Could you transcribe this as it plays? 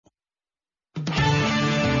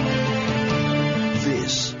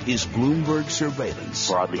is Bloomberg surveillance.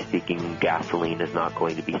 Broadly speaking, gasoline is not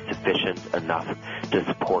going to be sufficient enough to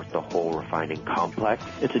support the whole refining complex.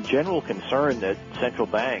 It's a general concern that central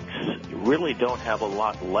banks really don't have a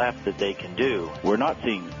lot left that they can do. We're not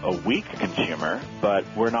seeing a weak consumer, but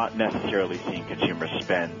we're not necessarily seeing consumers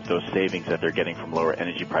spend those savings that they're getting from lower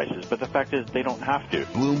energy prices. But the fact is they don't have to.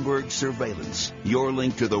 Bloomberg surveillance, your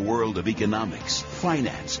link to the world of economics,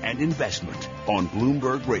 finance, and investment on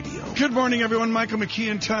Bloomberg Radio. Good morning, everyone. Michael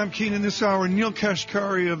McKee and Tom Keene in this hour. Neel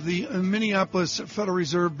Kashkari of the Minneapolis Federal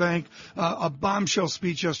Reserve Bank. A bombshell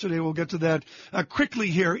speech yesterday. We'll get to that quickly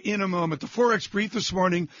here in a moment. The Forex Brief this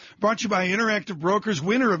morning brought to you by Interactive Brokers,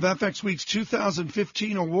 winner of FX Week's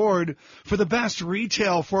 2015 award for the best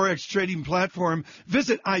retail Forex trading platform.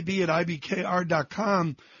 Visit IB at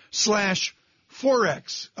ibkr.com/Forex.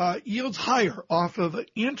 Yields higher off of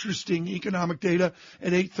interesting economic data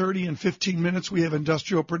at 8:30 in 15 minutes. We have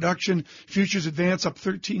industrial production. Futures advance up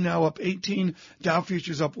 13, now up 18. Dow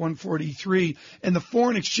futures up 143. And the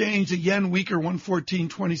foreign exchange, the yen weaker,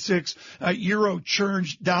 114.26. Euro churn,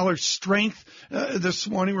 dollar strength this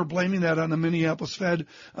morning. We're blaming that on the Minneapolis Fed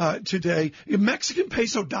today. Mexican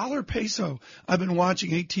peso, dollar peso, I've been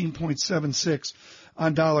watching 18.76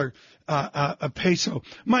 on dollar a peso.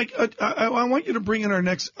 Mike, I want you to bring in our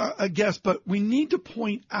next guest, but we need to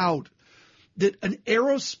point out that an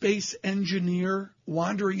aerospace engineer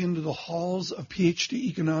wandering into the halls of PhD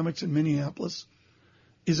economics in Minneapolis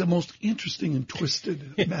is the most interesting and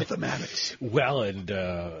twisted mathematics. Well, and,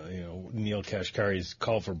 Neel Kashkari's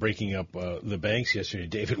call for breaking up the banks yesterday.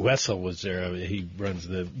 David Wessel was there. He runs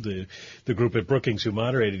the group at Brookings who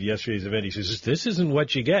moderated yesterday's event. He says, this isn't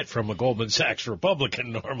what you get from a Goldman Sachs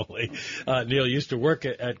Republican normally. Neel used to work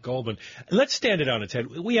at Goldman. Let's stand it on its head.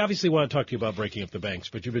 We obviously want to talk to you about breaking up the banks,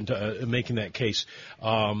 but you've been making that case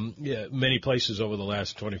many places over the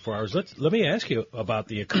last 24 hours. Let me ask you about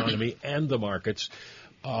the economy and the markets.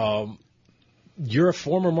 You're a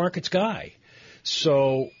former markets guy,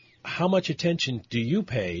 so how much attention do you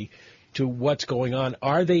pay to what's going on?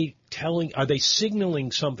 Are they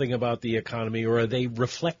signaling something about the economy, or are they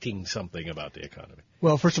reflecting something about the economy?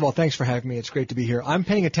 Well, first of all, thanks for having me. It's great to be here. I'm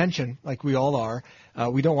paying attention, like we all are.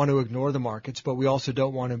 We don't want to ignore the markets, but we also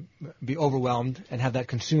don't want to be overwhelmed and have that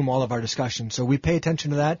consume all of our discussion. So we pay attention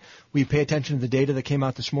to that. We pay attention to the data that came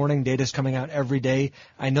out this morning. Data's coming out every day.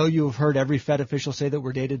 I know you have heard every Fed official say that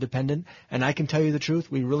we're data dependent, and I can tell you the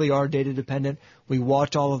truth. We really are data dependent. We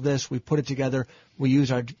watch all of this. We put it together. We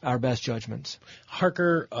use our best judgments.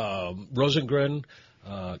 Harker, Rosengren,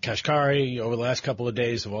 Kashkari, over the last couple of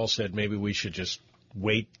days have all said maybe we should just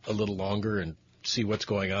wait a little longer and see what's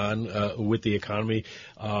going on with the economy.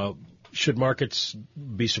 Should markets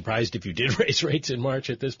be surprised if you did raise rates in March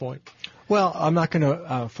at this point? Well, I'm not going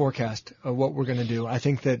to forecast what we're going to do. I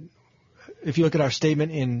think that if you look at our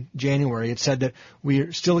statement in January, it said that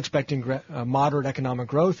we're still expecting moderate economic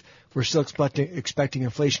growth. We're still expecting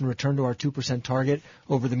inflation to return to our 2% target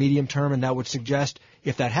over the medium term, and that would suggest,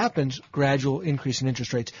 if that happens, gradual increase in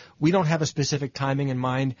interest rates. We don't have a specific timing in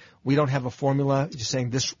mind. We don't have a formula just saying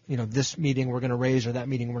this meeting we're going to raise or that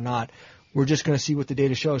meeting we're not. We're just going to see what the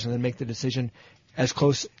data shows and then make the decision as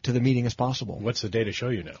close to the meeting as possible. What's the data show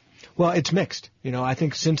you now? Well, it's mixed. I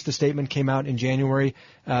think since the statement came out in January,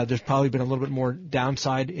 there's probably been a little bit more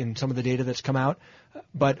downside in some of the data that's come out,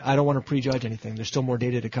 but I don't want to prejudge anything. There's still more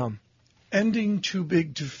data to come. Ending too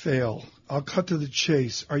big to fail. I'll cut to the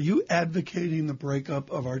chase. Are you advocating the breakup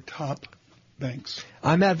of our top banks?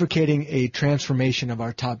 I'm advocating a transformation of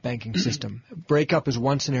our top banking system. Breakup is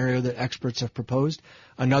one scenario that experts have proposed.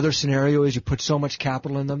 Another scenario is you put so much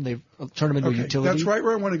capital in them, they turn them into a utility. That's right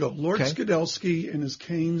where I want to go. Lord Skidelsky in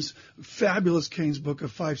his fabulous Keynes book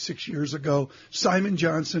of 5-6 years ago, Simon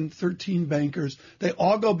Johnson, 13 bankers, they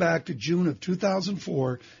all go back to June of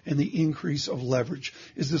 2004 and the increase of leverage.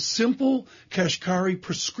 Is the simple Kashkari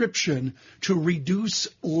prescription to reduce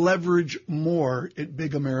leverage more at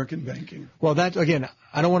big American banking? Well, that, again,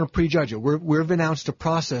 I don't want to prejudge it. We've announced a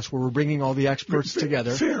process where we're bringing all the experts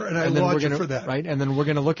together. Fair, and I laud you for that. Right, and then we're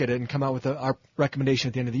going to look at it and come out with our recommendation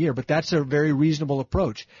at the end of the year. But that's a very reasonable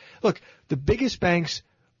approach. Look, the biggest banks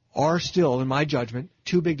are still, in my judgment,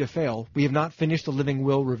 too big to fail. We have not finished the living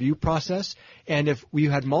will review process, and if we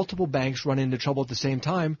had multiple banks run into trouble at the same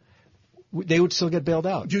time, they would still get bailed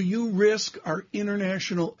out. Do you risk our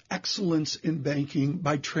international excellence in banking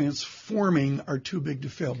by transforming our too big to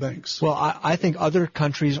fail banks? Well, I think other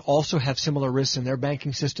countries also have similar risks in their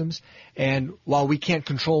banking systems. And while we can't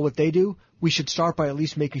control what they do, we should start by at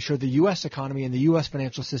least making sure the U.S. economy and the U.S.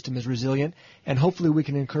 financial system is resilient, and hopefully we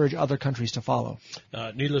can encourage other countries to follow.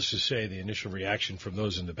 Needless to say, the initial reaction from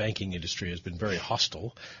those in the banking industry has been very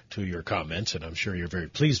hostile to your comments, and I'm sure you're very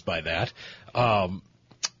pleased by that.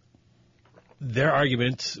 Their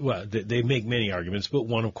argument, well, they make many arguments, but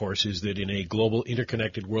one, of course, is that in a global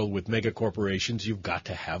interconnected world with mega corporations, you've got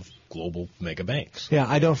to have global mega banks. Yeah,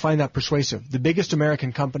 I don't find that persuasive. The biggest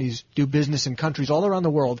American companies do business in countries all around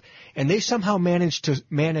the world, and they somehow manage to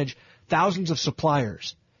manage thousands of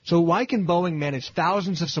suppliers. So why can Boeing manage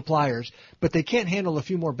thousands of suppliers, but they can't handle a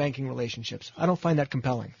few more banking relationships? I don't find that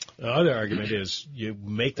compelling. The other argument is you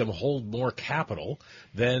make them hold more capital,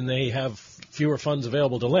 then they have fewer funds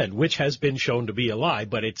available to lend, which has been shown to be a lie,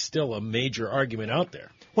 but it's still a major argument out there.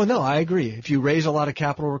 Well, no, I agree. If you raise a lot of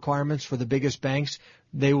capital requirements for the biggest banks,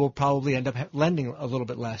 they will probably end up lending a little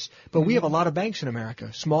bit less. But we have a lot of banks in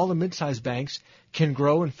America. Small and mid-sized banks can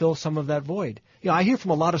grow and fill some of that void. You know, I hear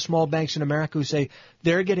from a lot of small banks in America who say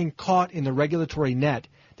they're getting caught in the regulatory net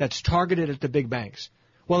that's targeted at the big banks.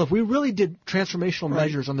 Well, if we really did transformational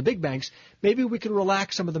measures on the big banks, maybe we could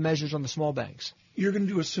relax some of the measures on the small banks. You're going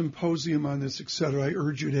to do a symposium on this, et cetera. I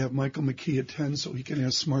urge you to have Michael McKee attend so he can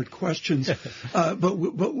ask smart questions. But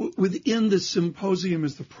within the symposium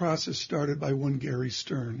is the process started by one Gary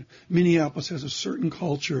Stern. Minneapolis has a certain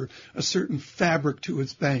culture, a certain fabric to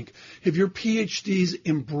its bank. Have your PhDs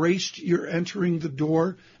embraced your entering the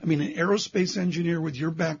door? I mean, an aerospace engineer with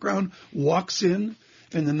your background walks in,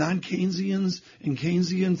 and the non-Keynesians and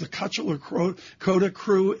Keynesians, the Coda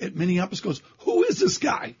crew at Minneapolis goes, who is this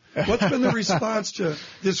guy? What's been the response to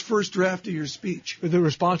this first draft of your speech? The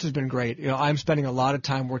response has been great. You know, I'm spending a lot of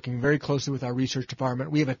time working very closely with our research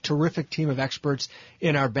department. We have a terrific team of experts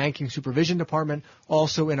in our banking supervision department,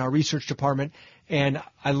 also in our research department, and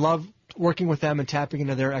I love working with them and tapping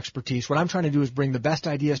into their expertise. What I'm trying to do is bring the best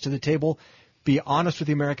ideas to the table, be honest with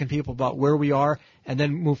the American people about where we are, and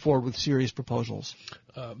then move forward with serious proposals.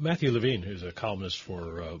 Matthew Levine, who's a columnist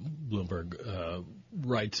for Bloomberg,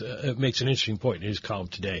 writes, makes an interesting point in his column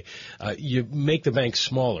today. You make the banks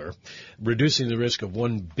smaller, reducing the risk of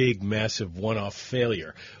one big, massive, one-off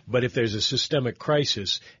failure. But if there's a systemic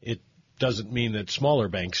crisis, it doesn't mean that smaller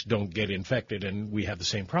banks don't get infected and we have the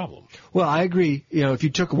same problem. Well, I agree. You know, if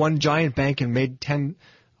you took one giant bank and made 10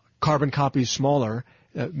 carbon copies smaller,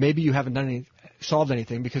 maybe you haven't solved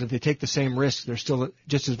anything, because if they take the same risk, they're still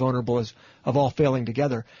just as vulnerable as of all failing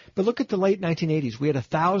together. But look at the late 1980s. We had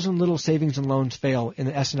 1,000 little savings and loans fail in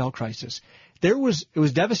the S&L crisis. It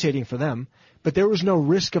was devastating for them, but there was no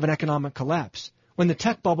risk of an economic collapse. When the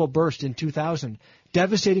tech bubble burst in 2000,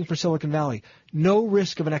 devastating for Silicon Valley, no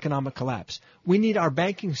risk of an economic collapse. We need our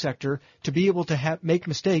banking sector to be able to make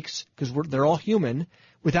mistakes, because they're all human,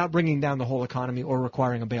 without bringing down the whole economy or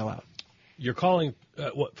requiring a bailout. You're calling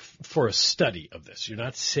for a study of this. You're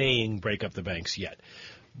not saying break up the banks yet.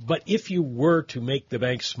 But if you were to make the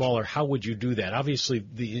banks smaller, how would you do that? Obviously,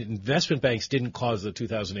 the investment banks didn't cause the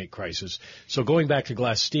 2008 crisis, so going back to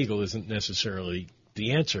Glass-Steagall isn't necessarily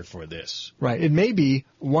the answer for this. Right. It may be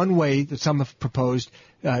one way that some have proposed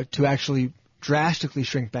to actually drastically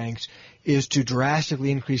shrink banks is to drastically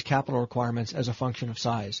increase capital requirements as a function of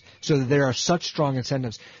size, so that there are such strong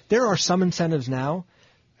incentives. There are some incentives now,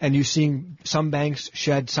 and you've seen some banks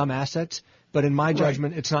shed some assets, but in my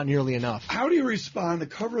judgment, it's not nearly enough. How do you respond? The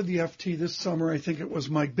cover of the FT this summer, I think it was,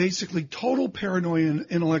 Mike, basically total paranoia and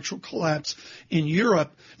intellectual collapse in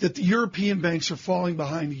Europe, that the European banks are falling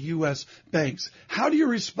behind the U.S. banks. How do you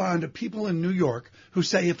respond to people in New York who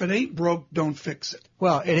say, if it ain't broke, don't fix it?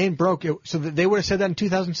 Well, it ain't broke. So they would have said that in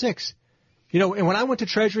 2006. You know, and when I went to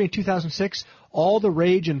Treasury in 2006, all the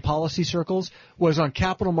rage in policy circles was on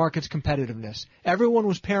capital markets competitiveness. Everyone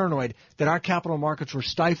was paranoid that our capital markets were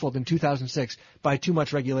stifled in 2006 by too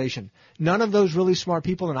much regulation. None of those really smart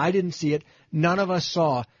people, and I didn't see it, none of us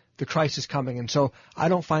saw the crisis coming. And so I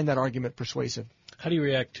don't find that argument persuasive. How do you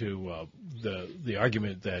react to the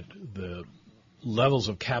argument that the levels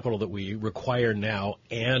of capital that we require now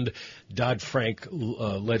and Dodd-Frank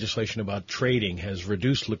legislation about trading has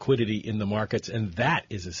reduced liquidity in the markets, and that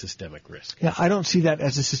is a systemic risk? Yeah, I don't see that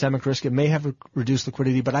as a systemic risk. It may have reduced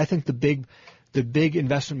liquidity, but I think the big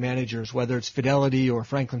investment managers, whether it's Fidelity or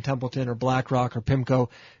Franklin Templeton or BlackRock or PIMCO,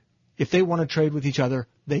 if they want to trade with each other,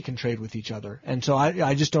 they can trade with each other. And so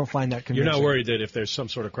I just don't find that convincing. You're not worried that if there's some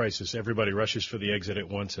sort of crisis, everybody rushes for the exit at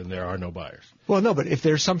once and there are no buyers? Well, no, but if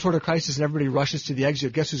there's some sort of crisis and everybody rushes to the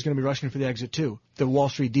exit, guess who's going to be rushing for the exit too? The Wall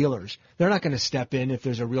Street dealers. They're not going to step in if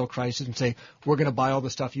there's a real crisis and say, we're going to buy all the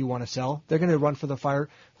stuff you want to sell. They're going to run for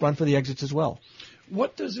the exits as well.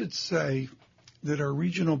 What does it say that our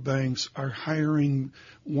regional banks are hiring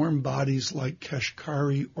warm bodies like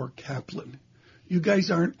Kashkari or Kaplan. You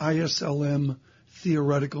guys aren't ISLM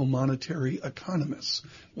theoretical monetary economists.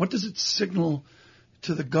 What does it signal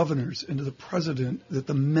to the governors and to the president that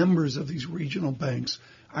the members of these regional banks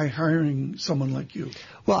are hiring someone like you?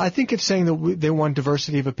 Well, I think it's saying that they want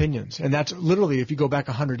diversity of opinions. And that's literally, if you go back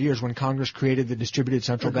 100 years when Congress created the distributed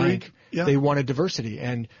central bank, they wanted diversity.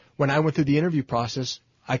 And when I went through the interview process,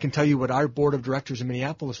 I can tell you what our board of directors in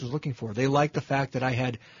Minneapolis was looking for. They liked the fact that I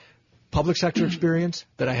had public sector experience,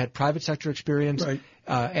 that I had private sector experience,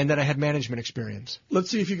 and that I had management experience. Let's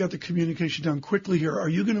see if you got the communication down quickly here. Are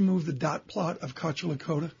you going to move the dot plot of Kacha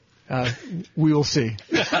Lakota? We will see.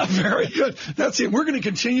 Very good. That's it. We're going to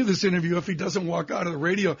continue this interview if he doesn't walk out of the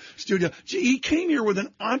radio studio. He came here with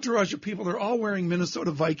an entourage of people. They're all wearing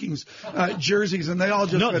Minnesota Vikings jerseys, and they all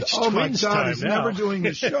just said, oh, my God, he's never doing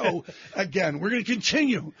the show again. We're going to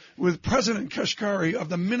continue with President Kashkari of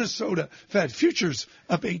the Minnesota Fed. Futures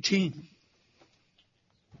up 18.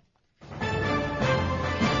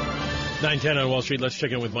 9:10 on Wall Street. Let's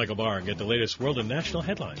check in with Michael Barr and get the latest world and national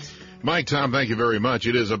headlines. Mike, Tom, thank you very much.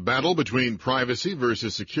 It is a battle between privacy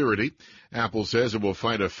versus security. Apple says it will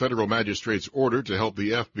fight a federal magistrate's order to help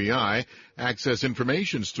the FBI access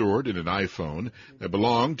information stored in an iPhone that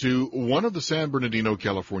belonged to one of the San Bernardino,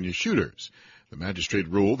 California shooters. The magistrate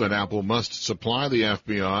ruled that Apple must supply the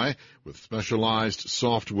FBI with specialized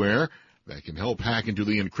software that can help hack into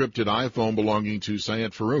the encrypted iPhone belonging to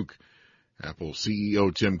Syed Farouk. Apple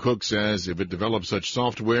CEO Tim Cook says if it develops such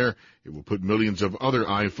software, it will put millions of other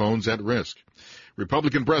iPhones at risk.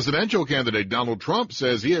 Republican presidential candidate Donald Trump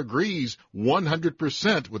says he agrees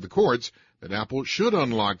 100% with the courts that Apple should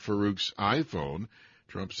unlock Farouk's iPhone.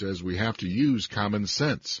 Trump says we have to use common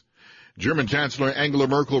sense. German Chancellor Angela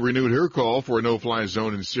Merkel renewed her call for a no-fly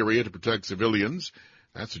zone in Syria to protect civilians.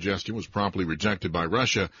 That suggestion was promptly rejected by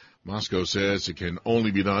Russia. Moscow says it can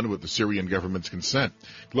only be done with the Syrian government's consent.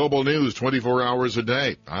 Global news 24 hours a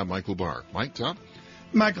day. I'm Michael Barr. Mike, Tom?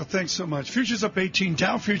 Michael, thanks so much. Futures up 18,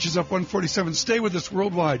 Dow futures up 147. Stay with us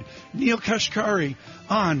worldwide. Neel Kashkari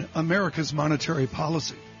on America's monetary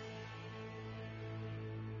policy.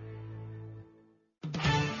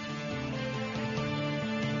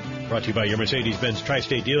 Brought to you by your Mercedes-Benz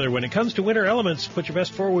Tri-State dealer. When it comes to winter elements, put your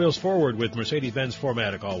best four wheels forward with Mercedes-Benz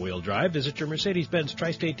 4MATIC all-wheel drive. Visit your Mercedes-Benz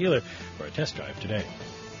Tri-State dealer for a test drive today.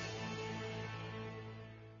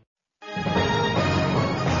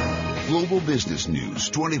 Global business news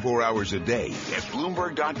 24 hours a day at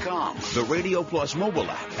Bloomberg.com, the Radio Plus mobile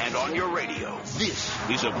app, and on your radio. This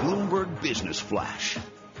is a Bloomberg Business Flash.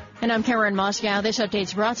 And I'm Karen Moscow. This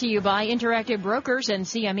update's brought to you by Interactive Brokers and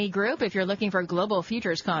CME Group. If you're looking for global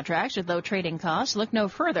futures contracts with low trading costs, look no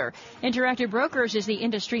further. Interactive Brokers is the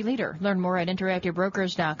industry leader. Learn more at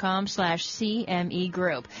interactivebrokers.com/CME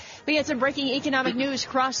Group. We had some breaking economic news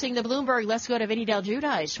crossing the Bloomberg. Let's go to Vinny Del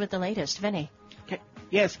Giudice with the latest. Vinny.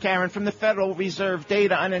 Yes, Karen, from the Federal Reserve,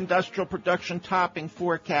 data on industrial production topping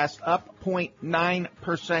forecast up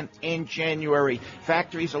 0.9% in January.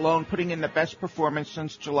 Factories alone putting in the best performance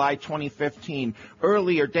since July 2015.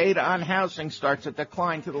 Earlier, data on housing starts a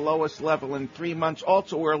decline to the lowest level in 3 months.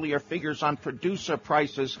 Also earlier, figures on producer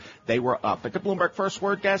prices, they were up. At the Bloomberg First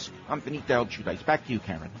Word Desk, I'm Vinny Del Giudice. Back to you,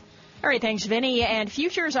 Karen. All right, thanks, Vinny. And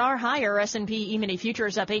futures are higher. S&P E-mini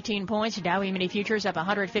futures up 18 points. Dow E-mini futures up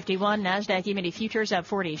 151. NASDAQ E-mini futures up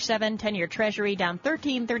 47. 10-year Treasury down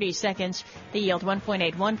 13.30 seconds. The yield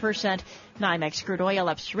 1.81%. NYMEX crude oil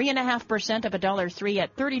up 3.5%, up $1.03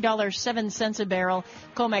 at $30.07 a barrel.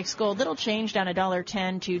 COMEX gold little change, down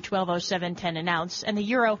 $1.10 to $12.07.10 an ounce. And the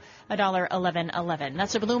euro $1.11.11.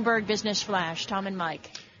 That's a Bloomberg Business Flash. Tom and Mike.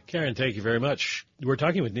 Karen, thank you very much. We're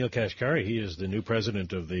talking with Neel Kashkari. He is the new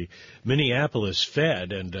president of the Minneapolis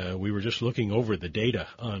Fed, and we were just looking over the data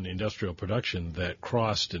on industrial production that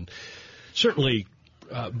crossed, and certainly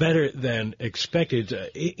better than expected.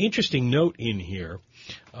 Interesting note in here,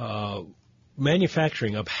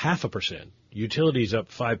 manufacturing up 0.5%, utilities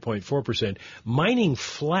up 5.4%, mining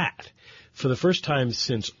flat. For the first time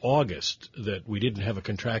since August that we didn't have a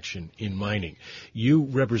contraction in mining. You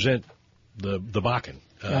represent the Bakken.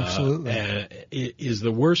 Absolutely. Is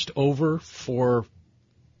the worst over for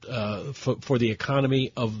the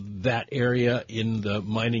economy of that area in the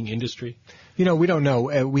mining industry? You know, we don't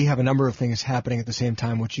know. We have a number of things happening at the same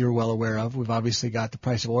time, which you're well aware of. We've obviously got the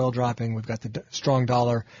price of oil dropping. We've got the strong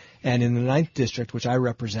dollar. And in the 9th District, which I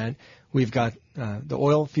represent, we've got the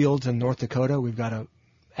oil fields in North Dakota. We've got a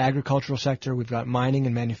agricultural sector. We've got mining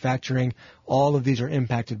and manufacturing. All of these are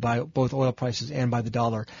impacted by both oil prices and by the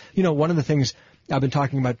dollar. You know, one of the things I've been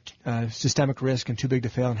talking about systemic risk and too big to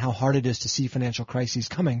fail and how hard it is to see financial crises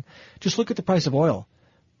coming. Just look at the price of oil.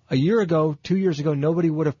 A year ago, 2 years ago, nobody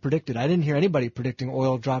would have predicted. I didn't hear anybody predicting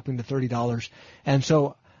oil dropping to $30. And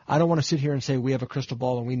so I don't want to sit here and say we have a crystal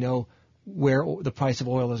ball and we know where the price of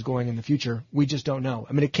oil is going in the future. We just don't know.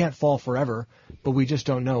 I mean, it can't fall forever, but we just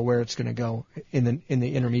don't know where it's going to go in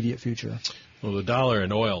the intermediate future. Well, the dollar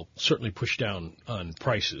and oil certainly pushed down on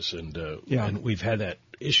prices, and we've had that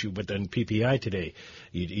issue. But then PPI today,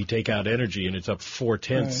 you take out energy, and it's up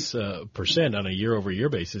 0.4% on a year-over-year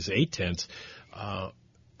basis, 0.8.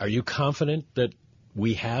 Are you confident that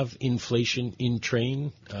we have inflation in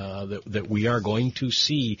train, that we are going to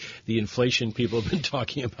see the inflation people have been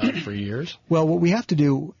talking about for years? Well, what we have to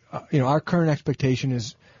do, our current expectation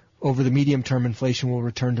is over the medium term, inflation will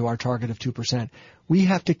return to our target of 2%. We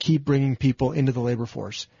have to keep bringing people into the labor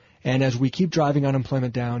force. And as we keep driving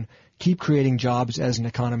unemployment down, keep creating jobs as an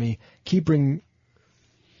economy, keep putting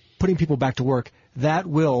people back to work, that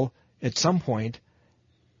will, at some point,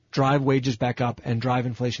 drive wages back up and drive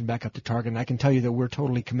inflation back up to target. And I can tell you that we're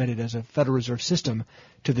totally committed as a Federal Reserve System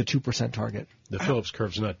to the 2% target. The Phillips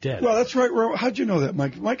curve's not dead. Well, that's right. How'd you know that,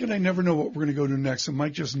 Mike? Mike and I never know what we're going to go to next, and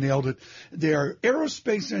Mike just nailed it. They are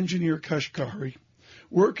aerospace engineer Kashkari,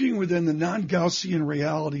 working within the non-Gaussian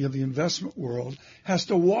reality of the investment world, has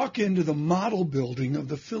to walk into the model building of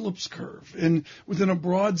the Phillips curve. And within a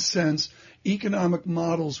broad sense, economic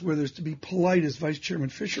models where there's to be polite, as Vice Chairman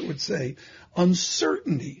Fisher would say,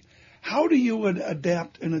 uncertainty. How do you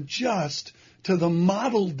adapt and adjust to the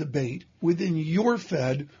model debate within your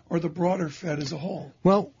Fed or the broader Fed as a whole?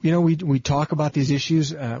 Well, we talk about these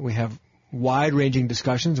issues. We have wide-ranging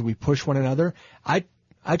discussions, and we push one another. I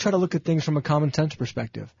try to look at things from a common sense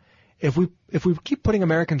perspective. If we keep putting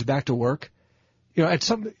Americans back to work, at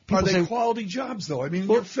some people are they say, quality jobs though? I mean,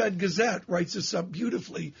 your Fed Gazette writes this up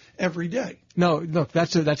beautifully every day. No, look,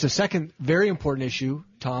 that's a second very important issue,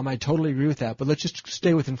 Tom. I totally agree with that. But let's just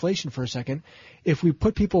stay with inflation for a second. If we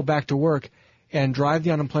put people back to work and drive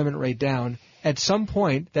the unemployment rate down, at some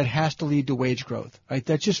point that has to lead to wage growth, right?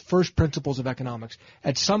 That's just first principles of economics.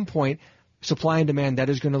 At some point, supply and demand, that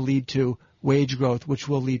is going to lead to wage growth, which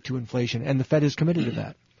will lead to inflation, and the Fed is committed to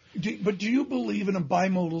that. But do you believe in a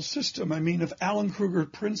bimodal system? I mean, if Alan Kruger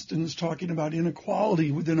at Princeton is talking about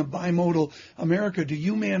inequality within a bimodal America, do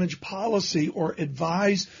you manage policy or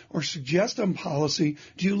advise or suggest on policy?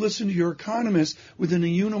 Do you listen to your economists within a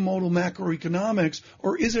unimodal macroeconomics,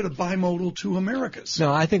 or is it a bimodal two Americas?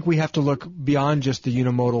 No, I think we have to look beyond just the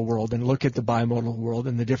unimodal world and look at the bimodal world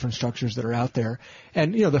and the different structures that are out there.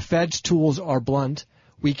 And, the Fed's tools are blunt.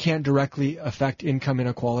 We can't directly affect income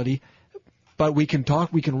inequality. But we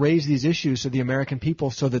can raise these issues to the American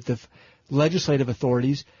people so that the legislative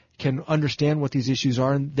authorities can understand what these issues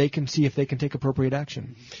are and they can see if they can take appropriate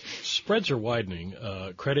action. Spreads are widening.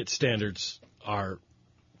 Credit standards are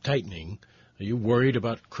tightening. Are you worried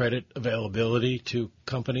about credit availability to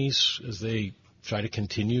companies as they try to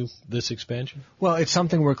continue this expansion? Well, it's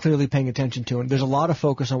something we're clearly paying attention to, and there's a lot of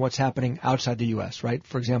focus on what's happening outside the U.S., right?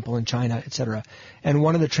 For example, in China, et cetera. And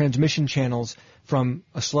one of the transmission channels from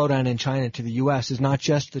a slowdown in China to the U.S. is not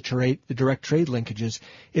just the direct trade linkages.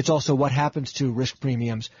 It's also what happens to risk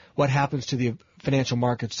premiums, what happens to the financial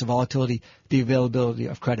markets, to volatility, the availability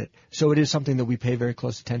of credit. So it is something that we pay very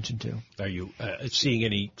close attention to. Are you seeing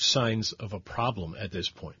any signs of a problem at this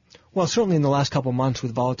point? Well, certainly in the last couple of months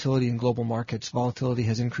with volatility in global markets, volatility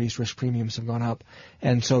has increased, risk premiums have gone up.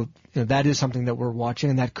 And so that is something that we're watching,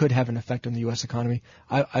 and that could have an effect on the U.S. economy.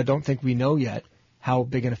 I don't think we know yet how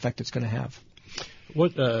big an effect it's going to have.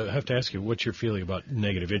 I have to ask you, what's your feeling about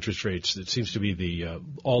negative interest rates? It seems to be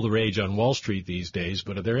all the rage on Wall Street these days,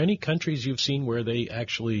 but are there any countries you've seen where they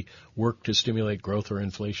actually work to stimulate growth or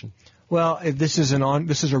inflation? Well, this is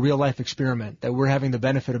a real-life experiment that we're having the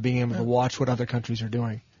benefit of being able to watch what other countries are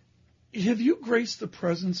doing. Have you graced the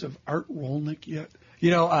presence of Art Rolnick yet?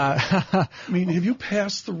 I mean, have you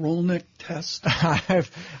passed the Rolnick test? I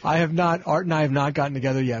have not. Art and I have not gotten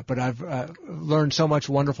together yet, but I've learned so much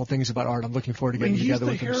wonderful things about Art. I'm looking forward to getting together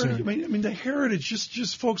with him soon. I mean, the heritage,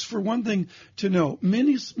 just folks, for one thing to know,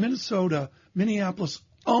 Minneapolis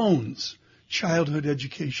owns childhood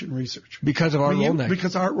education research. Because of Art Rolnick.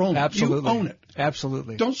 Because Art Rolnick. Absolutely. You own it.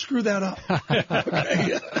 Absolutely. Don't screw that up.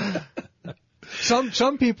 Okay.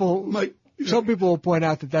 Some people will point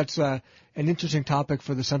out that that's an interesting topic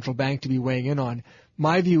for the central bank to be weighing in on.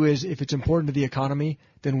 My view is if it's important to the economy,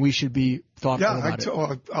 then we should be thoughtful about it.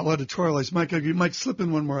 I'll editorialize. Mike, you might slip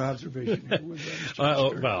in one more observation.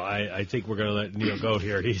 I think we're going to let Neel go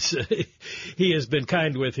here. He has been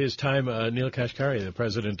kind with his time. Neel Kashkari, the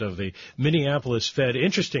president of the Minneapolis Fed.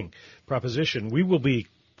 Interesting proposition. We will be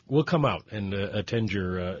We'll come out and attend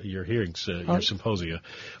your hearings, your symposia,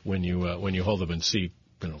 when you hold them and see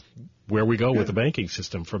where we go with the banking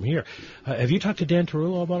system from here. Have you talked to Dan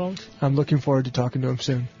Tarullo about all this? I'm looking forward to talking to him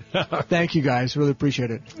soon. Thank you, guys. Really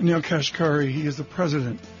appreciate it. Neel Kashkari, he is the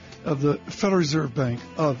president of the Federal Reserve Bank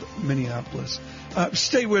of Minneapolis.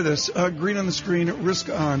 Stay with us. Green on the screen, risk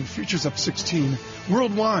on, futures up 16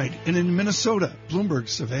 worldwide, and in Minnesota, Bloomberg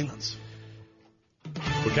surveillance.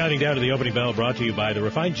 We're counting down to the opening bell, brought to you by the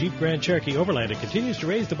refined Jeep Grand Cherokee Overland. It continues to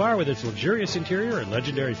raise the bar with its luxurious interior and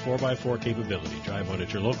legendary 4x4 capability. Drive one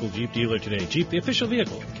at your local Jeep dealer today. Jeep, the official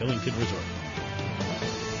vehicle of Killington Resort.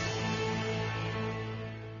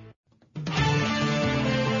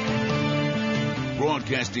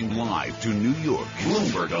 Broadcasting live to New York,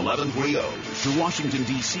 Bloomberg 1130. To Washington,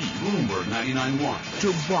 D.C., Bloomberg 99.1.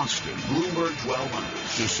 To Boston, Bloomberg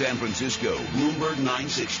 1200. To San Francisco, Bloomberg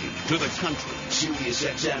 960. To the country, Sirius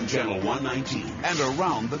XM Channel 119. And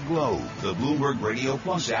around the globe, the Bloomberg Radio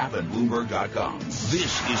Plus app and Bloomberg.com.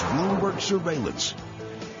 This is Bloomberg Surveillance.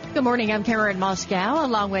 Good morning. I'm Karen Moscow,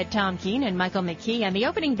 along with Tom Keene and Michael McKee. And the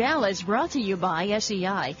opening bell is brought to you by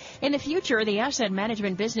SEI. In the future, the asset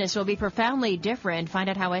management business will be profoundly different. Find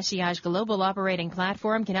out how SEI's global operating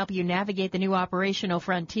platform can help you navigate the new operational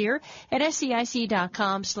frontier at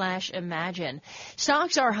SEIC.com/imagine.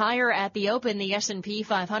 Stocks are higher at the open. The S&P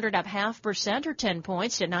 500 up 0.5% or 10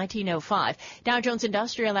 points to 1905. Dow Jones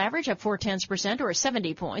Industrial Average up 0.4% or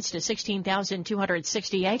 70 points to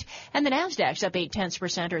 16,268. And the Nasdaq's up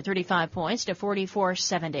 0.8% or 35 points to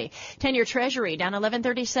 4470. 10-year Treasury down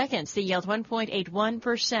 11/32. The yield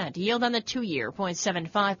 1.81%. Yield on the 2-year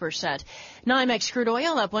 0.75%. NYMEX crude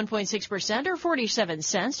oil up 1.6% or 47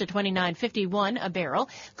 cents to 29.51 a barrel.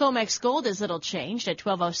 COMEX gold is little changed at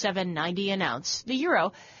 1207.90 an ounce. The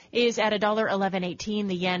euro is at $1.1118.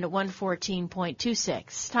 The yen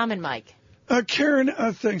 114.26. Tom and Mike. Karen,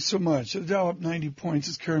 thanks so much. The Dow up 90 points,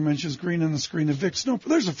 as Karen mentions. Green on the screen. The VIX, no,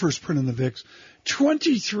 there's a first print in the VIX.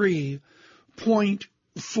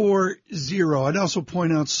 23.40. I'd also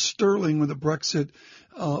point out sterling with a Brexit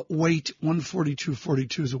weight,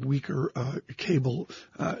 142.42 is a weaker cable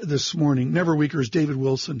this morning. Never weaker is David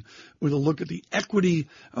Wilson with a look at the equity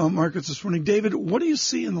markets this morning. David, what do you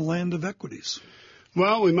see in the land of equities?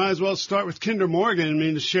 Well, we might as well start with Kinder Morgan. I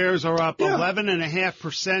mean, the shares are up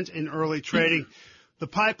 11.5% in early trading. The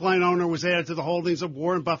pipeline owner was added to the holdings of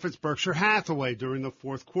Warren Buffett's Berkshire Hathaway during the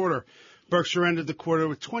fourth quarter. Berkshire ended the quarter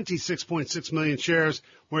with 26.6 million shares,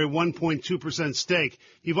 or a 1.2% stake.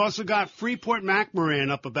 You've also got Freeport-McMoRan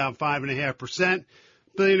up about 5.5%.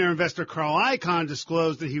 Billionaire investor Carl Icahn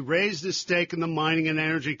disclosed that he raised his stake in the mining and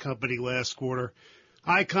energy company last quarter.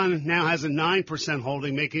 Icahn now has a 9%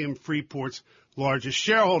 holding, making him Freeport's largest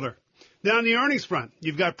shareholder. Now on the earnings front,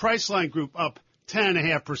 you've got Priceline Group up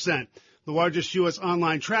 10.5%. The largest U.S.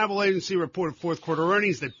 online travel agency reported fourth quarter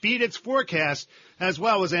earnings that beat its forecast, as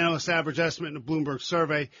well as analyst average estimate in a Bloomberg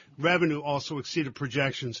survey. Revenue also exceeded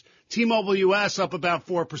projections. T-Mobile U.S. up about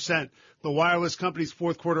 4%. The wireless company's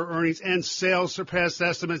fourth quarter earnings and sales surpassed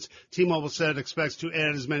estimates. T-Mobile said it expects to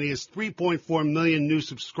add as many as 3.4 million new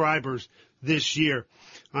subscribers this year.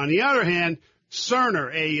 On the other hand,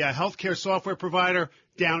 Cerner, a healthcare software provider,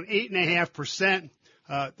 down 8.5%.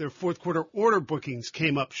 Their fourth quarter order bookings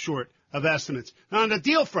came up short of estimates. Now, on the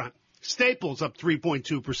deal front, Staples up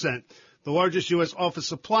 3.2%. The largest U.S. office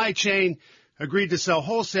supply chain agreed to sell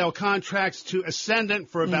wholesale contracts to Ascendant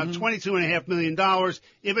for about $22.5 million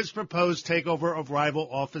if its proposed takeover of rival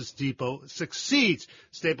Office Depot succeeds.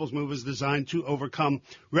 Staples' move is designed to overcome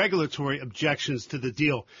regulatory objections to the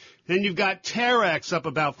deal. Then you've got Terex up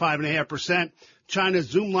about 5.5%.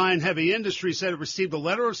 China's Zoomlion Heavy Industry said it received a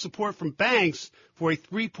letter of support from banks for a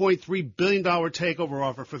 $3.3 billion takeover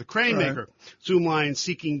offer for the crane maker. Zoomlion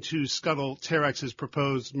seeking to scuttle Terex's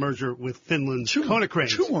proposed merger with Finland's Konecranes.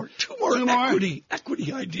 Two more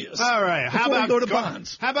equity ideas. All right. How about go to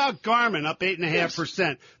bonds? How about Garmin up 8.5%?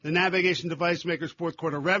 Yes. The navigation device maker's fourth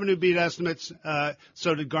quarter revenue beat estimates.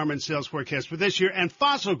 So did Garmin's sales forecast for this year. And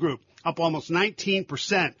Fossil Group up almost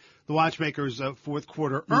 19%. The watchmaker's fourth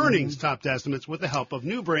quarter earnings topped estimates with the help of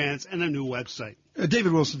new brands and a new website.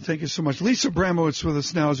 David Wilson, thank you so much. Lisa Abramowicz with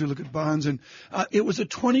us now as we look at bonds. And it was a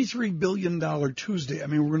 $23 billion Tuesday. I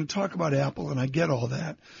mean, we're going to talk about Apple, and I get all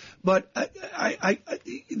that. But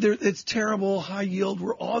it's terrible, high yield.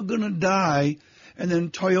 We're all going to die. And then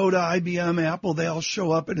Toyota, IBM, Apple, they all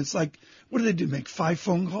show up, and it's like, what do? Make 5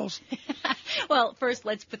 phone calls? Well, first,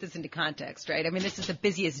 let's put this into context, right? I mean, this is the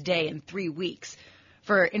busiest day in 3 weeks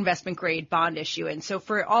for investment-grade bond issuance. So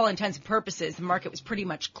for all intents and purposes, the market was pretty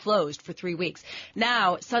much closed for 3 weeks.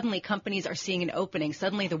 Now, suddenly companies are seeing an opening.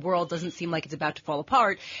 Suddenly the world doesn't seem like it's about to fall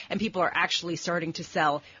apart, and people are actually starting to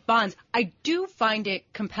sell bonds. I do find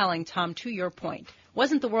it compelling, Tom, to your point.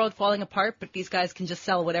 Wasn't the world falling apart, but these guys can just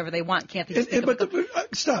sell whatever they want, can't they? Just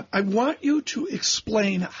stop. I want you to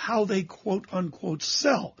explain how they quote-unquote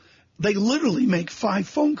sell. They literally make 5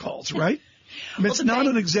 phone calls, right? It's not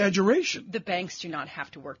an exaggeration. The banks do not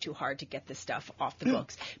have to work too hard to get this stuff off the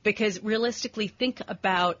books, because realistically, think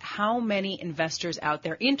about how many investors out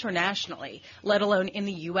there internationally, let alone in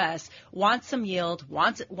the U.S., want some yield,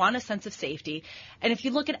 want a sense of safety. And if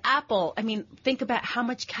you look at Apple, I mean, think about how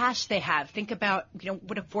much cash they have. Think about,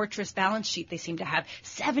 what a fortress balance sheet they seem to have.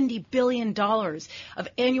 $70 billion of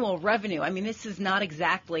annual revenue. I mean, this is not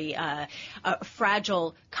exactly a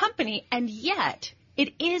fragile company, and yet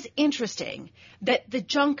it is interesting that the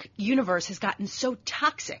junk universe has gotten so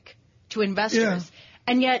toxic to investors,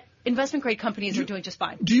 and yet investment-grade companies are doing just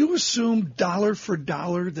fine. Do you assume dollar for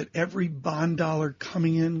dollar that every bond dollar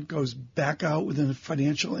coming in goes back out within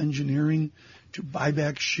financial engineering to buy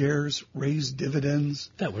back shares, raise dividends?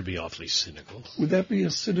 That would be awfully cynical. Would that be a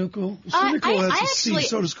cynical? Cynical has a C,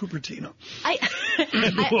 so does Cupertino.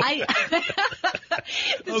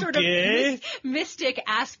 The sort of mystic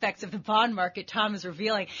aspects of the bond market Tom is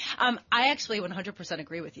revealing. I actually 100%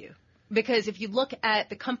 agree with you, because if you look at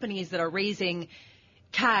the companies that are raising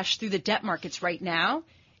cash through the debt markets right now,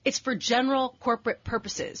 it's for general corporate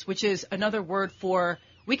purposes, which is another word for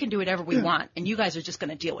we can do whatever we want, and you guys are just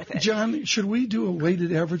going to deal with it. John, should we do a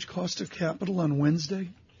weighted average cost of capital on Wednesday?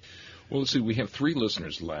 Well, let's see, we have 3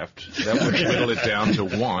 listeners left. That would whittle it down to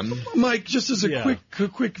 1. Mike, just as a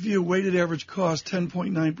quick view, weighted average cost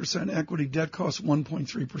 10.9%, equity debt cost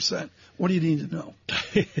 1.3%. What do you need to know?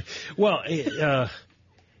 Well,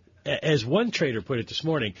 as one trader put it this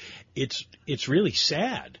morning, it's really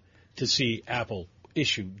sad to see Apple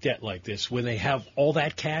issue debt like this when they have all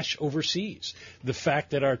that cash overseas. The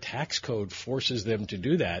fact that our tax code forces them to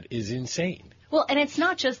do that is insane. Well, and it's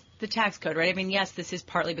not just the tax code, right? I mean, yes, this is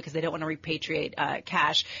partly because they don't want to repatriate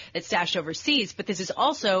cash that's stashed overseas, but this is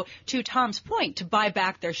also, to Tom's point, to buy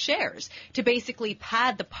back their shares, to basically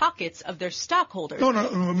pad the pockets of their stockholders. No,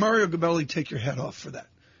 Mario Gabelli, take your head off for that.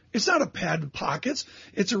 It's not a pad of pockets.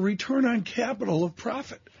 It's a return on capital of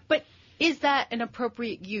profit. But is that an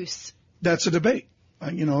appropriate use? That's a debate.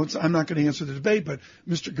 I'm not going to answer the debate, but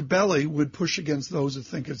Mr. Gabelli would push against those that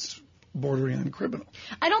think it's bordering on criminal.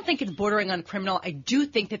 I don't think it's bordering on criminal. I do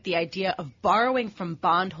think that the idea of borrowing from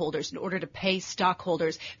bondholders in order to pay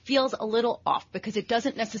stockholders feels a little off, because it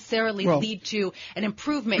doesn't necessarily lead to an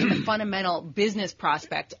improvement in the fundamental business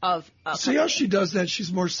prospect of a See how she does that?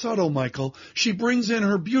 She's more subtle, Michael. She brings in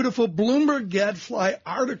her beautiful Bloomberg Gadfly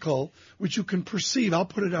article, which you can perceive. I'll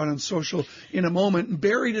put it out on social in a moment. And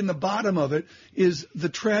buried in the bottom of it is the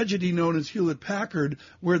tragedy known as Hewlett-Packard,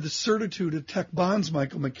 where the certitude of tech bonds,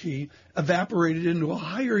 Michael McKee, evaporated into a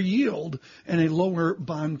higher yield and a lower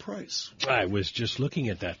bond price. I was just looking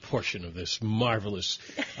at that portion of this marvelous...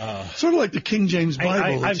 sort of like the King James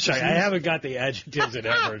Bible. I'm sorry, I haven't got the adjectives and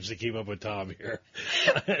adverbs to keep up with Tom here.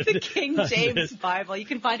 The King James Bible. You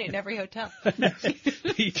can find it in every hotel.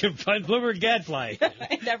 You can find Bloomberg Gadfly.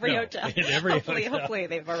 In every hotel. In every hotel. Hopefully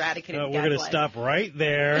they've eradicated We're going to stop right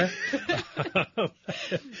there.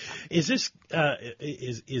 Is this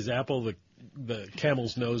is Apple the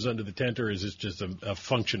camel's nose under the tent, or is this just a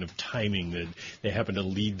function of timing that they happen to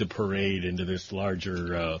lead the parade into this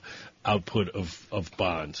larger output of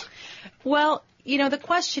bonds? Well, the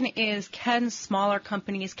question is, can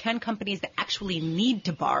companies that actually need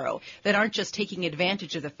to borrow, that aren't just taking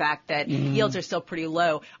advantage of the fact that yields are still pretty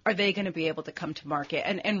low, are they going to be able to come to market?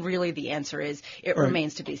 And really the answer is it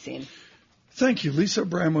remains to be seen. Thank you, Lisa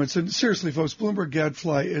Abramowicz. And seriously, folks, Bloomberg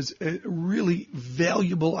Gadfly is a really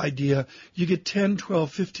valuable idea. You get 10,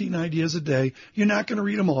 12, 15 ideas a day. You're not going to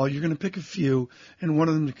read them all. You're going to pick a few, and one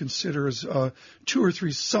of them to consider is 2 or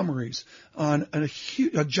 3 summaries on a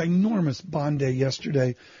ginormous bond day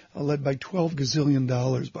yesterday, led by $12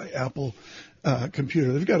 gazillion by Apple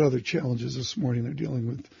Computer. They've got other challenges this morning. They're dealing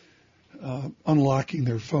with unlocking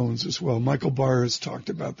their phones as well. Michael Barr has talked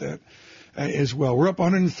about that as well. We're up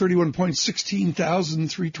 131 points,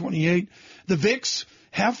 16,328. The VIX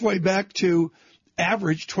halfway back to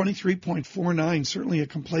average, 23.49, certainly a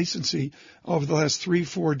complacency over the last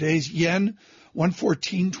 3-4 days. Yen,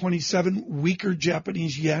 114.27, weaker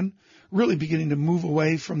Japanese yen, really beginning to move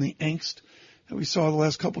away from the angst that we saw the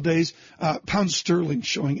last couple of days. Pound sterling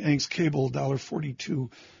showing angst, cable,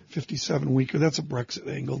 $1.42.57 weaker. That's a Brexit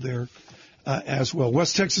angle there. as well.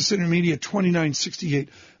 West Texas Intermediate 29.68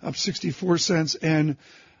 up 64 cents, and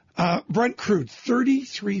Brent crude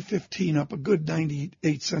 33.15 up a good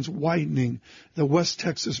 98 cents, widening the West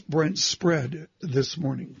Texas Brent spread this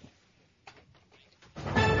morning.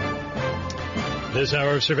 This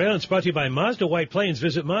hour of surveillance brought to you by Mazda White Plains.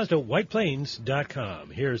 Visit MazdaWhitePlains.com.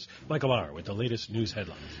 Here's Michael Barr with the latest news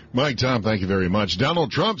headlines. Mike, Tom, thank you very much.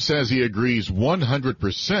 Donald Trump says he agrees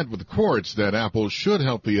 100% with the courts that Apple should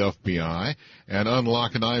help the FBI and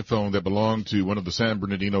unlock an iPhone that belonged to one of the San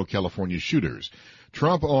Bernardino, California shooters.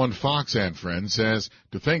 Trump on Fox and Friends says,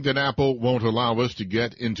 to think that Apple won't allow us to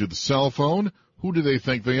get into the cell phone, who do they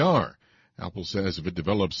think they are? Apple says if it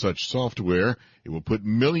develops such software, it will put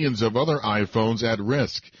millions of other iPhones at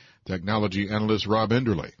risk. Technology analyst Rob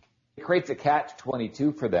Enderle. It creates a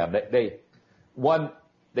catch-22 for them.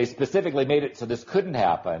 They specifically made it so this couldn't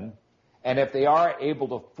happen, and if they are able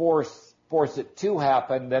to force it to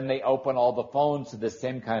happen, then they open all the phones to the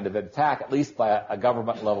same kind of attack, at least by a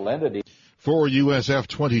government-level entity. 4 U.S.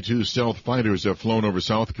 F-22 stealth fighters have flown over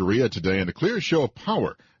South Korea today in a clear show of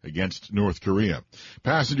power against North Korea.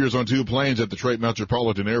 Passengers on 2 planes at Detroit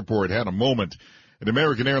Metropolitan Airport had a moment. An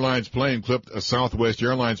American Airlines plane clipped a Southwest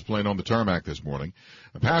Airlines plane on the tarmac this morning.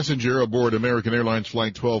 A passenger aboard American Airlines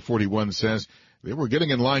Flight 1241 says they were getting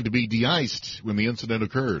in line to be de-iced when the incident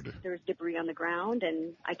occurred. There was debris on the ground,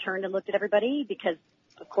 and I turned and looked at everybody because,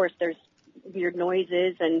 of course, there's weird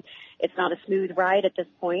noises, and it's not a smooth ride at this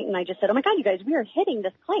point. And I just said, oh, my God, you guys, we are hitting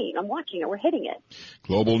this plane. I'm watching it. We're hitting it.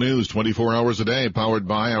 Global news 24 hours a day, powered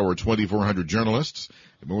by our 2,400 journalists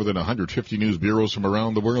and more than 150 news bureaus from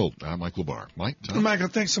around the world. I'm Michael Barr. Mike, Tom? Michael,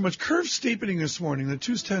 thanks so much. Curve steepening this morning. The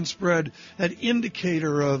 210 spread, that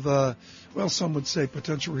indicator of, well, some would say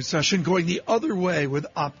potential recession, going the other way with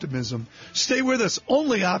optimism. Stay with us.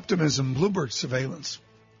 Only optimism. Bloomberg surveillance.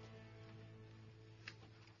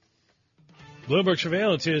 Bloomberg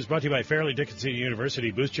Surveillance is brought to you by Fairleigh Dickinson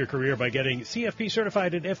University. Boost your career by getting CFP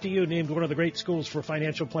certified at FDU, named one of the great schools for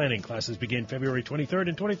financial planning. Classes begin February 23rd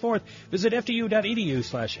and 24th. Visit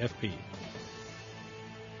fdu.edu/FP.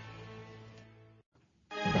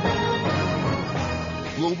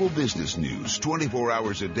 Global business news 24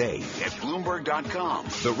 hours a day at Bloomberg.com,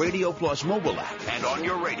 the Radio Plus mobile app, and on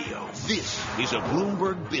your radio. This is a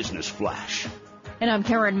Bloomberg Business Flash. And I'm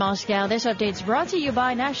Karen Moscow. This update's brought to you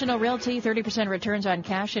by National Realty, 30% returns on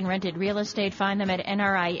cash and rented real estate. Find them at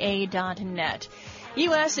nria.net.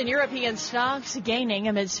 U.S. and European stocks gaining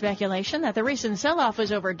amid speculation that the recent sell-off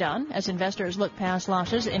was overdone as investors look past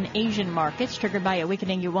losses in Asian markets triggered by a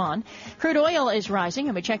weakening yuan. Crude oil is rising,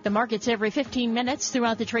 and we check the markets every 15 minutes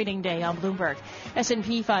throughout the trading day on Bloomberg.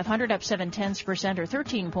 S&P 500 up 0.7% or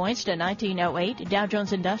 13 points to 1908. Dow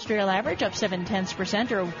Jones Industrial Average up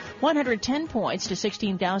 0.7% or 110 points to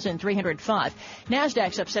 16,305.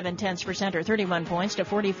 Nasdaq's up 0.7% or 31 points to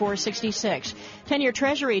 4466. 10-year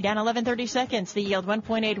Treasury down 11/30 seconds. The yield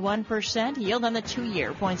 1.81%. Yield on the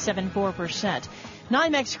 2-year 0.74%.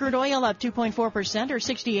 NYMEX crude oil up 2.4% or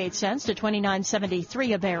 68 cents to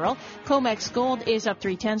 $29.73 a barrel. COMEX gold is up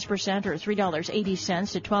 0.3% or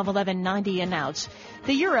 $3.80 to $12.1190 an ounce.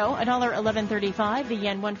 The euro $1.1135. The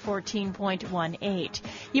yen 114.18.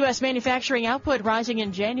 U.S. manufacturing output rising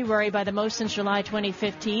in January by the most since July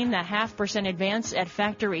 2015. The 0.5% advance at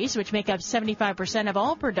factories, which make up 75% of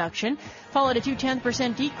all production, followed a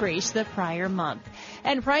 0.2% decrease the prior month.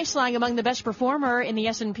 And Priceline among the best performer in the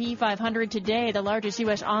S&P 500 today. The largest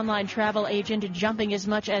U.S. online travel agent jumping as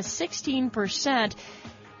much as 16%.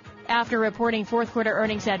 After reporting fourth quarter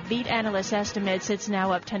earnings that beat analyst estimates, it's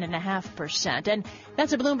now up 10.5%. And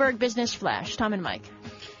that's a Bloomberg Business Flash. Tom and Mike.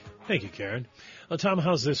 Thank you, Karen. Well, Tom,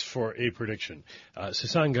 how's this for a prediction?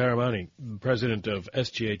 Sassan Ghahramani, president of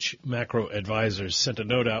SGH Macro Advisors, sent a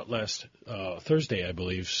note out last Thursday, I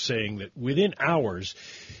believe, saying that within hours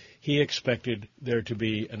he expected there to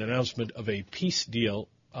be an announcement of a peace deal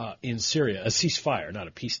in Syria, a ceasefire, not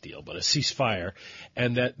a peace deal, but a ceasefire,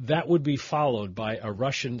 and that would be followed by a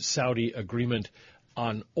Russian-Saudi agreement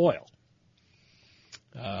on oil.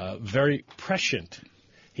 Very prescient.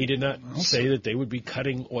 He did not say that they would be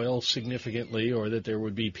cutting oil significantly or that there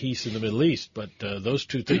would be peace in the Middle East, but those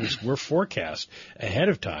two things were forecast ahead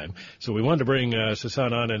of time. So we wanted to bring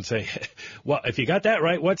Sassan on and say, well, if you got that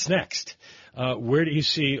right, what's next? Where do you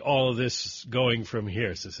see all of this going from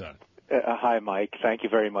here, Sassan? Hi, Mike. Thank you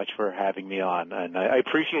very much for having me on, and I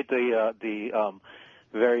appreciate the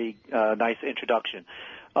very nice introduction.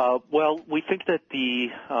 Well, we think that the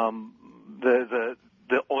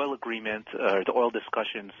oil agreement, the oil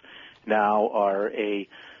discussions now are a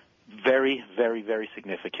very, very, very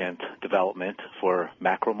significant development for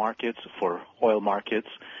macro markets, for oil markets.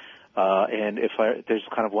 And there's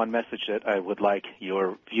kind of one message that I would like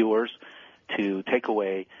your viewers to take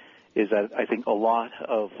away is that I think a lot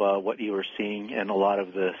of what you are seeing and a lot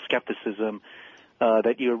of the skepticism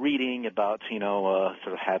that you're reading about,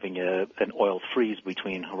 sort of having an oil freeze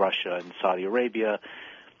between Russia and Saudi Arabia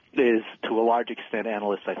is, to a large extent,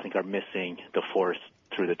 analysts, I think, are missing the forest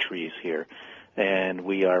through the trees here. And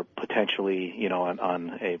we are potentially, on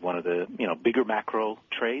one of the, bigger macro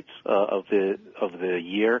trades of the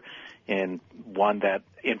year, and one that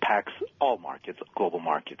impacts all markets, global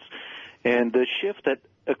markets. And the shift that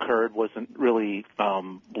occurred wasn't really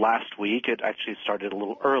last week. It actually started a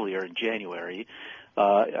little earlier in January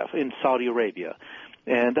in Saudi Arabia.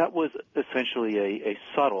 And that was essentially a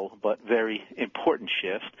subtle but very important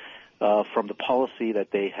shift from the policy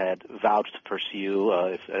that they had vowed to pursue,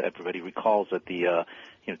 if everybody recalls, at the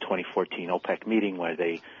 2014 OPEC meeting, where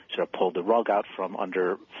they sort of pulled the rug out from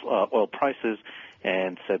under oil prices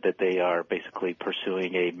and said that they are basically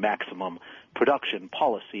pursuing a maximum production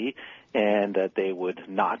policy and that they would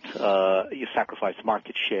not sacrifice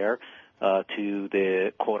market share to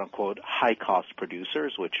the quote-unquote high-cost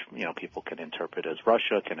producers, which, people can interpret as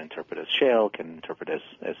Russia, can interpret as shale, can interpret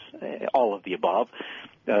as all of the above,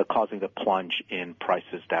 causing the plunge in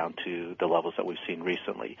prices down to the levels that we've seen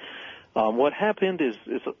recently. What happened is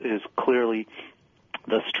clearly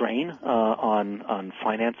the strain on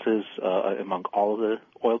finances among all of the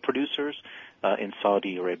oil producers in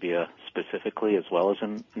Saudi Arabia specifically, as well as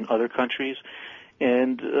in other countries.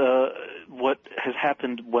 And what has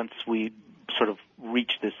happened once we sort of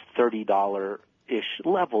reach this $30-ish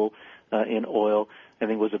level in oil, I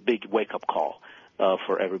think was a big wake-up call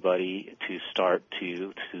for everybody to start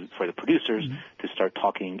for the producers to start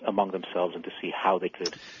talking among themselves and to see how they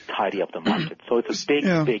could tidy up the market. So it's a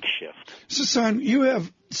big shift. Sassan, you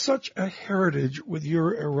have such a heritage with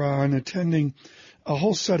your Iran, attending a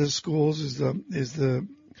whole set of schools is the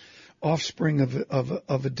offspring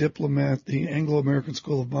of a diplomat, the Anglo-American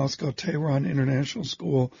School of Moscow, Tehran International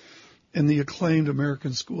School, and the acclaimed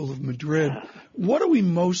American School of Madrid. What do we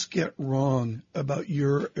most get wrong about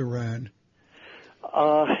your Iran?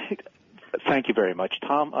 Thank you very much,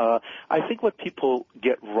 Tom. I think what people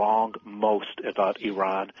get wrong most about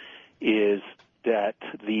Iran is that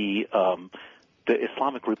the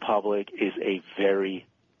Islamic Republic is a very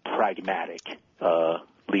pragmatic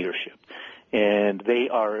leadership. And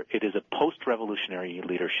it is a post-revolutionary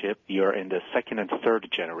leadership. You're in the second and third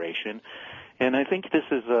generation. And I think this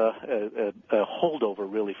is a holdover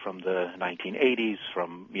really from the 1980s,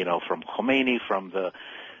 from Khomeini, from the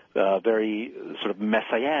very sort of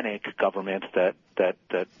messianic government that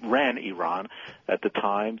ran Iran at the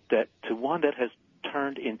time, to one that has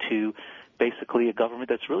turned into basically a government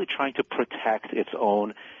that's really trying to protect its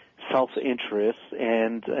own self-interest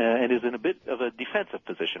and is in a bit of a defensive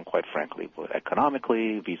position, quite frankly,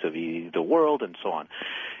 economically, vis-a-vis the world, and so on.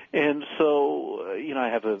 And so, I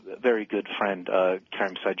have a very good friend,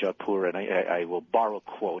 Karim Sajjadpour, and I will borrow a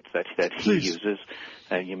quote that he uses,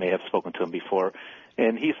 and you may have spoken to him before.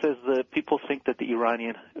 And he says that people think that the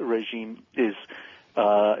Iranian regime is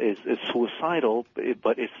suicidal,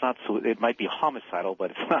 but it's not. It might be homicidal,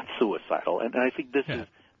 but it's not suicidal. And I think this is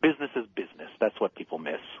business. That's what people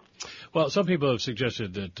miss. Well, some people have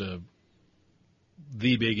suggested that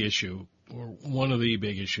the big issue, or one of the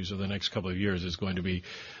big issues of the next couple of years, is going to be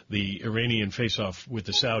the Iranian face-off with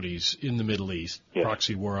the Saudis in the Middle East. Yes.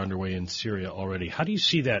 Proxy war underway in Syria already. How do you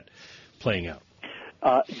see that playing out?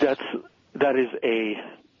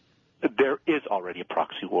 There is already a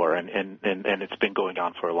proxy war, and it's been going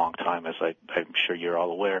on for a long time, as I'm sure you're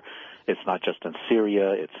all aware. It's not just in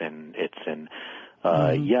Syria; it's in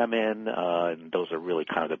Yemen, and those are really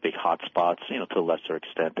kind of the big hot spots. To a lesser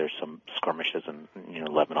extent, there's some skirmishes in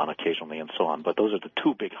Lebanon occasionally, and so on. But those are the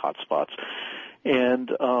two big hot spots. And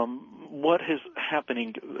what is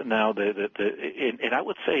happening now? And I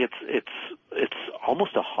would say it's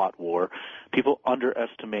almost a hot war. People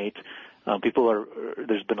underestimate.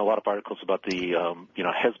 There's been a lot of articles about the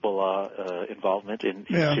Hezbollah involvement in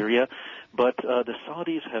Syria, but the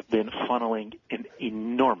Saudis have been funneling an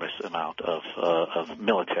enormous amount of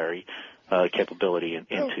military capability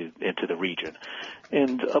into the region.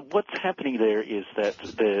 And what's happening there is that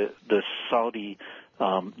the Saudi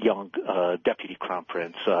young deputy crown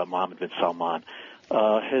prince Mohammed bin Salman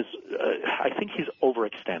I think he's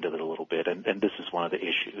overextended it a little bit, and this is one of the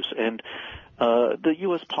issues. And the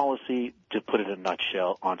U.S. policy, to put it in a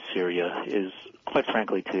nutshell, on Syria is, quite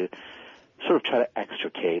frankly, to sort of try to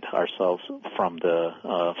extricate ourselves from the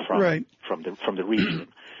region.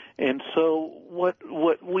 And so what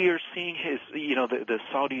we are seeing is, the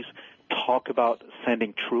Saudis talk about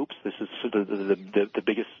sending troops. This is sort of the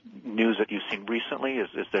biggest news that you've seen recently is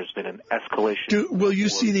there's been an escalation. Will you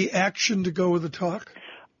see the action to go with the talk?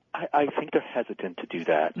 I think they're hesitant to do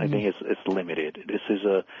that. I think it's limited. This is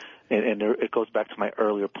it goes back to my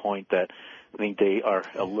earlier point that I think they are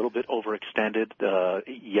a little bit overextended.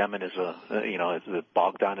 Yemen is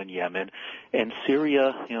bogged down in Yemen, and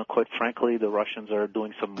Syria. Quite frankly, the Russians are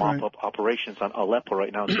doing some mop-up operations on Aleppo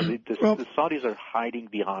right now. So the Saudis are hiding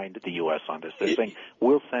behind the U.S. on this. They're saying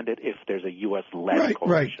we'll send it if there's a U.S.-led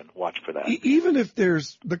coalition. Watch for that. Even if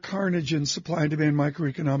there's the carnage in supply and demand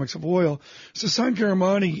microeconomics of oil, Sassan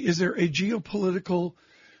Ghahramani, is there a geopolitical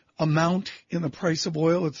amount in the price of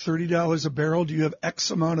oil at $30 a barrel? Do you have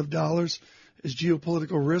X amount of dollars as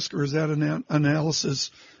geopolitical risk, or is that an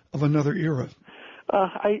analysis of another era?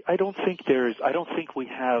 I don't think we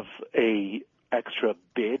have a extra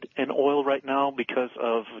bid in oil right now because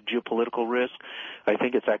of geopolitical risk. I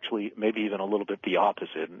think it's actually maybe even a little bit the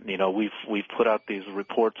opposite. We've put out these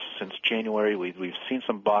reports since January. We've seen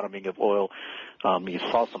some bottoming of oil. You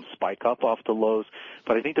saw some spike up off the lows,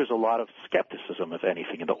 but I think there's a lot of skepticism, if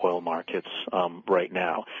anything, in the oil markets right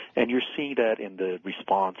now. And you're seeing that in the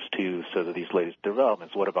response to sort of these latest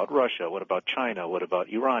developments. What about Russia? What about China? What about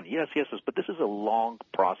Iran? Yes, but this is a long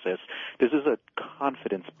process. This is a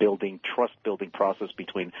confidence-building, trust-building process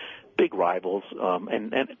between big rivals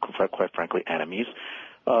and quite frankly, enemies.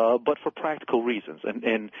 But for practical reasons,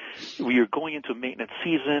 and we are going into maintenance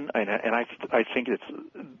season, and I think it's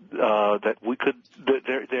that we could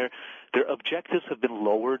their objectives have been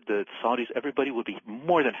lowered. The Saudis, everybody would be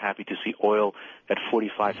more than happy to see oil at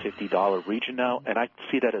 $45-50 region now, and I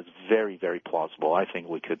see that as very, very plausible. I think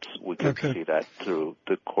we could see that through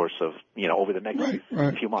the course of over the next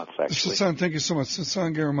few months. Actually, Sassan, thank you so much.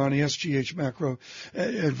 Sassan Ghahramani, SGH Macro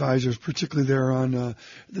Advisors, particularly there on the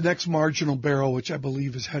next marginal barrel, which I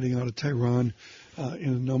believe is heading out of Tehran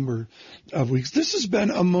in a number of weeks. This has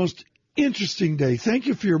been a most interesting day. Thank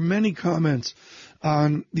you for your many comments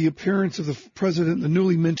on the appearance of the president, the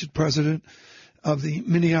newly minted president of the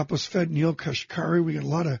Minneapolis Fed, Neel Kashkari. We got a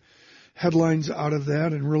lot of headlines out of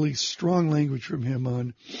that and really strong language from him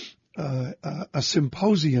on a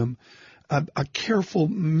symposium, a careful,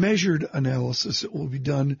 measured analysis that will be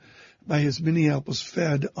done by his Minneapolis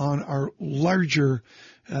Fed on our larger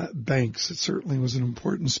banks. It certainly was an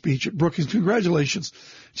important speech at Brookings. Congratulations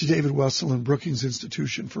to David Wessel and Brookings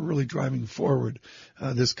Institution for really driving forward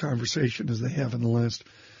this conversation as they have in the last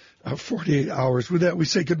 48 hours. With that, we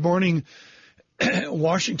say good morning,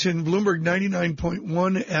 Washington, Bloomberg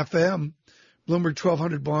 99.1 FM, Bloomberg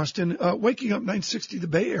 1200 Boston, waking up 960 the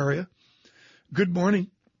Bay Area. Good morning,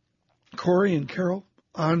 Corey and Carol,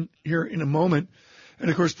 on here in a moment. And,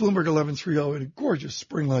 of course, Bloomberg 1130 in a gorgeous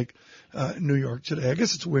spring-like New York today. I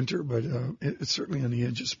guess it's winter, but it's certainly on the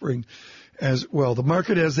edge of spring as well. The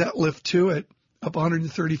market has that lift to it, up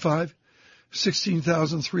 135,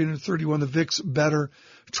 16,331. The VIX better,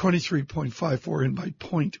 23.54 in by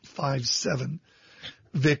 0.57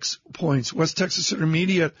 VIX points. West Texas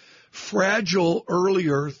Intermediate, fragile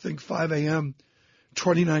earlier, think 5 a.m.,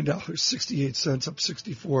 $29.68, up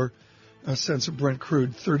 64 cents of Brent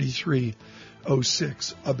crude,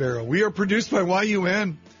 33.06 a barrel. We are produced by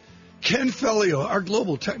YUN. Ken Fellio, our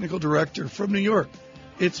global technical director from New York.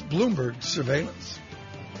 It's Bloomberg Surveillance.